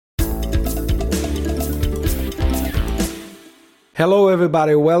Hello,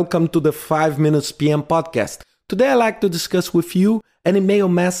 everybody. Welcome to the 5 Minutes PM podcast. Today, I'd like to discuss with you an email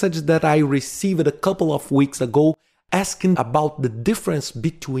message that I received a couple of weeks ago asking about the difference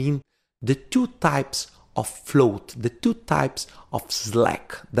between the two types of float, the two types of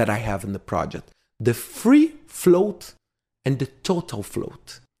Slack that I have in the project, the free float and the total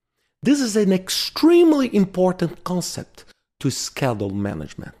float. This is an extremely important concept to schedule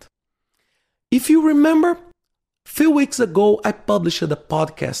management. If you remember, a few weeks ago, I published a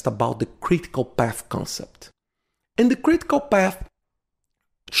podcast about the critical path concept. And the critical path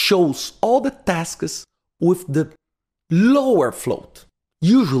shows all the tasks with the lower float.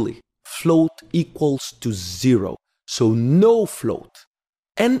 Usually, float equals to 0, so no float.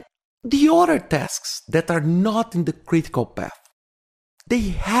 And the other tasks that are not in the critical path, they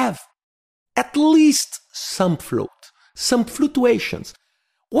have at least some float, some fluctuations.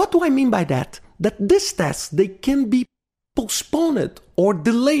 What do I mean by that? That these tasks, they can be postponed or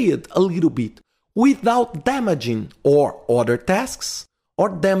delayed a little bit without damaging or other tasks or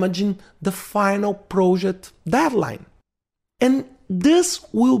damaging the final project deadline. And this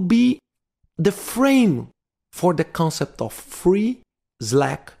will be the frame for the concept of free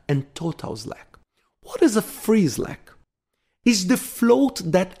Slack and total Slack. What is a free Slack? It's the float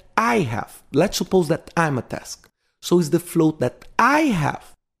that I have. Let's suppose that I'm a task. So it's the float that I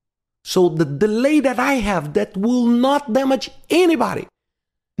have. So the delay that I have that will not damage anybody.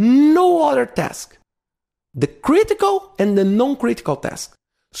 No other task. The critical and the non-critical task.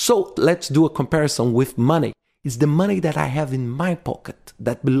 So let's do a comparison with money. It's the money that I have in my pocket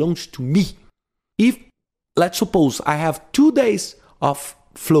that belongs to me. If, let's suppose, I have 2 days of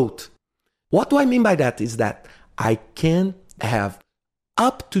float. What do I mean by that is that I can have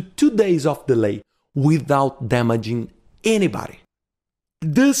up to 2 days of delay without damaging anybody.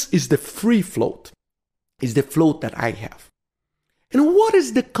 This is the free float, is the float that I have. And what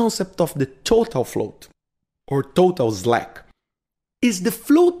is the concept of the total float or total Slack? Is the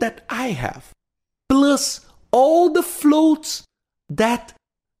float that I have plus all the floats that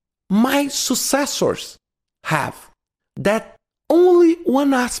my successors have, that only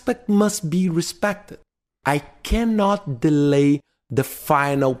one aspect must be respected. I cannot delay the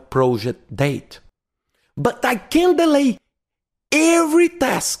final project date, but I can delay every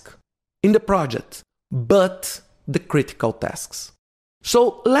task in the project, but the critical tasks.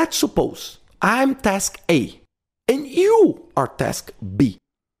 So let's suppose I'm task A and you are task B.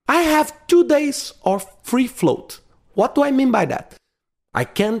 I have 2 days of free float. What do I mean by that? I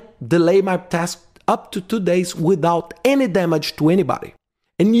can delay my task up to 2 days without any damage to anybody.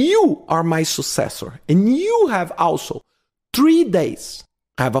 And you are my successor and you have also 3 days.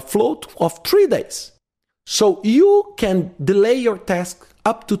 I have a float of 3 days. So you can delay your task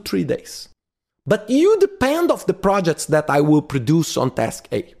up to 3 days. But you depend on the projects that I will produce on task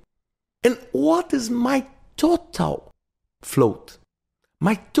A. And what is my total float?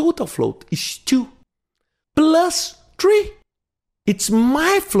 My total float is 2 plus 3. It's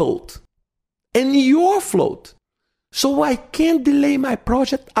my float and your float. So I can delay my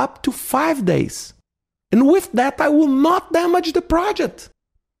project up to 5 days. And with that, I will not damage the project.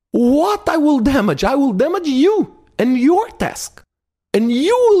 What I will damage? I will damage you and your task. And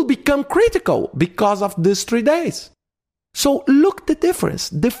you will become critical because of these 3 days. So look the difference.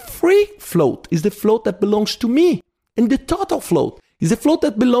 The free float is the float that belongs to me. And the total float is the float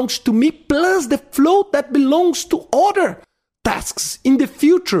that belongs to me plus the float that belongs to other tasks in the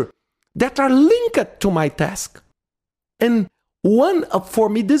future that are linked to my task. And for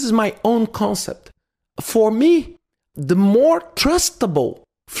me, this is my own concept. For me, the more trustable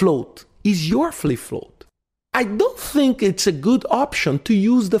float is your free float. I don't think it's a good option to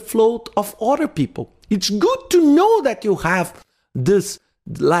use the float of other people. It's good to know that you have this,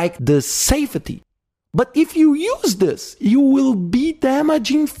 like the safety. But if you use this, you will be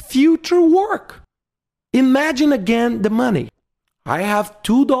damaging future work. Imagine again the money. I have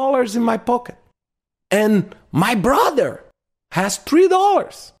 $2 in my pocket and my brother has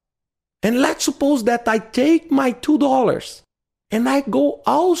 $3. And let's suppose that I take my $2 and I go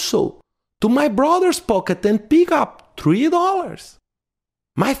also to my brother's pocket and pick up $3.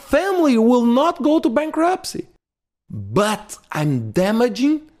 My family will not go to bankruptcy, but I'm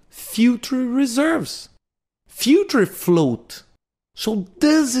damaging future reserves, future float. So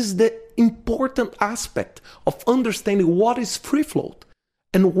this is the important aspect of understanding what is free float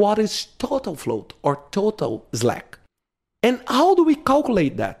and what is total float or total Slack. And how do we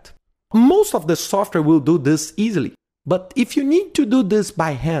calculate that? Most of the software will do this easily. But if you need to do this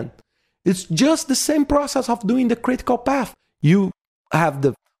by hand, it's just the same process of doing the critical path. You have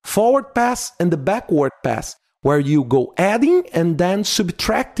the forward pass and the backward pass. where you go adding and then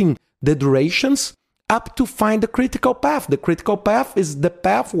subtracting the durations up to find the critical path. The critical path is the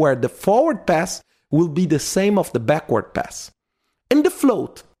path where the forward pass will be the same of the backward pass. And the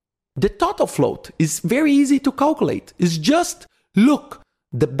float, the total float, is very easy to calculate. It's just look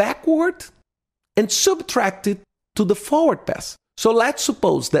the backward and subtract it to the forward pass. So let's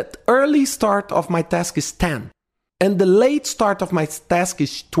suppose that early start of my task is 10 and the late start of my task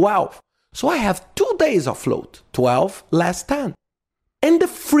is 12. So I have 2 days of float, 12 less 10. And the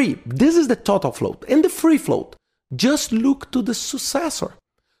free, this is the total float. And the free float, just look to the successor.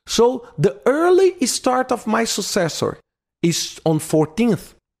 So the early start of my successor is on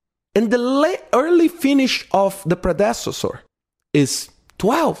 14th. And the early finish of the predecessor is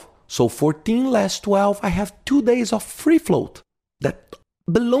 12. So 14 less 12, I have 2 days of free float that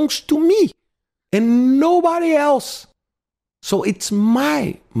belongs to me and nobody else. So it's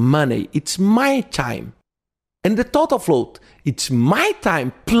my money, it's my time. And the total float, it's my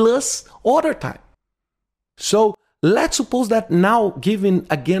time plus other time. So let's suppose that now, giving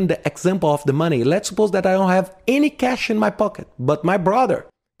again the example of the money, let's suppose that I don't have any cash in my pocket, but my brother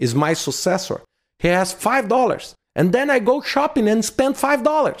is my successor. He has $5. And then I go shopping and spend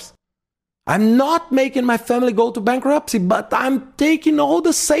 $5. I'm not making my family go to bankruptcy, but I'm taking all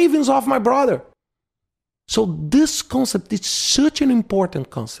the savings of my brother. So this concept is such an important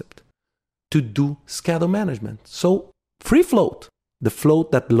concept to do schedule management. So free float, the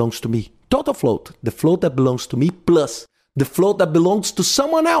float that belongs to me. Total float, the float that belongs to me, plus the float that belongs to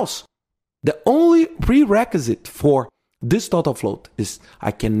someone else. The only prerequisite for this total float is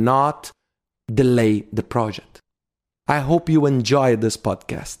I cannot delay the project. I hope you enjoyed this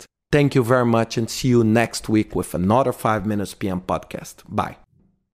podcast. Thank you very much and see you next week with another 5 Minutes PM podcast. Bye.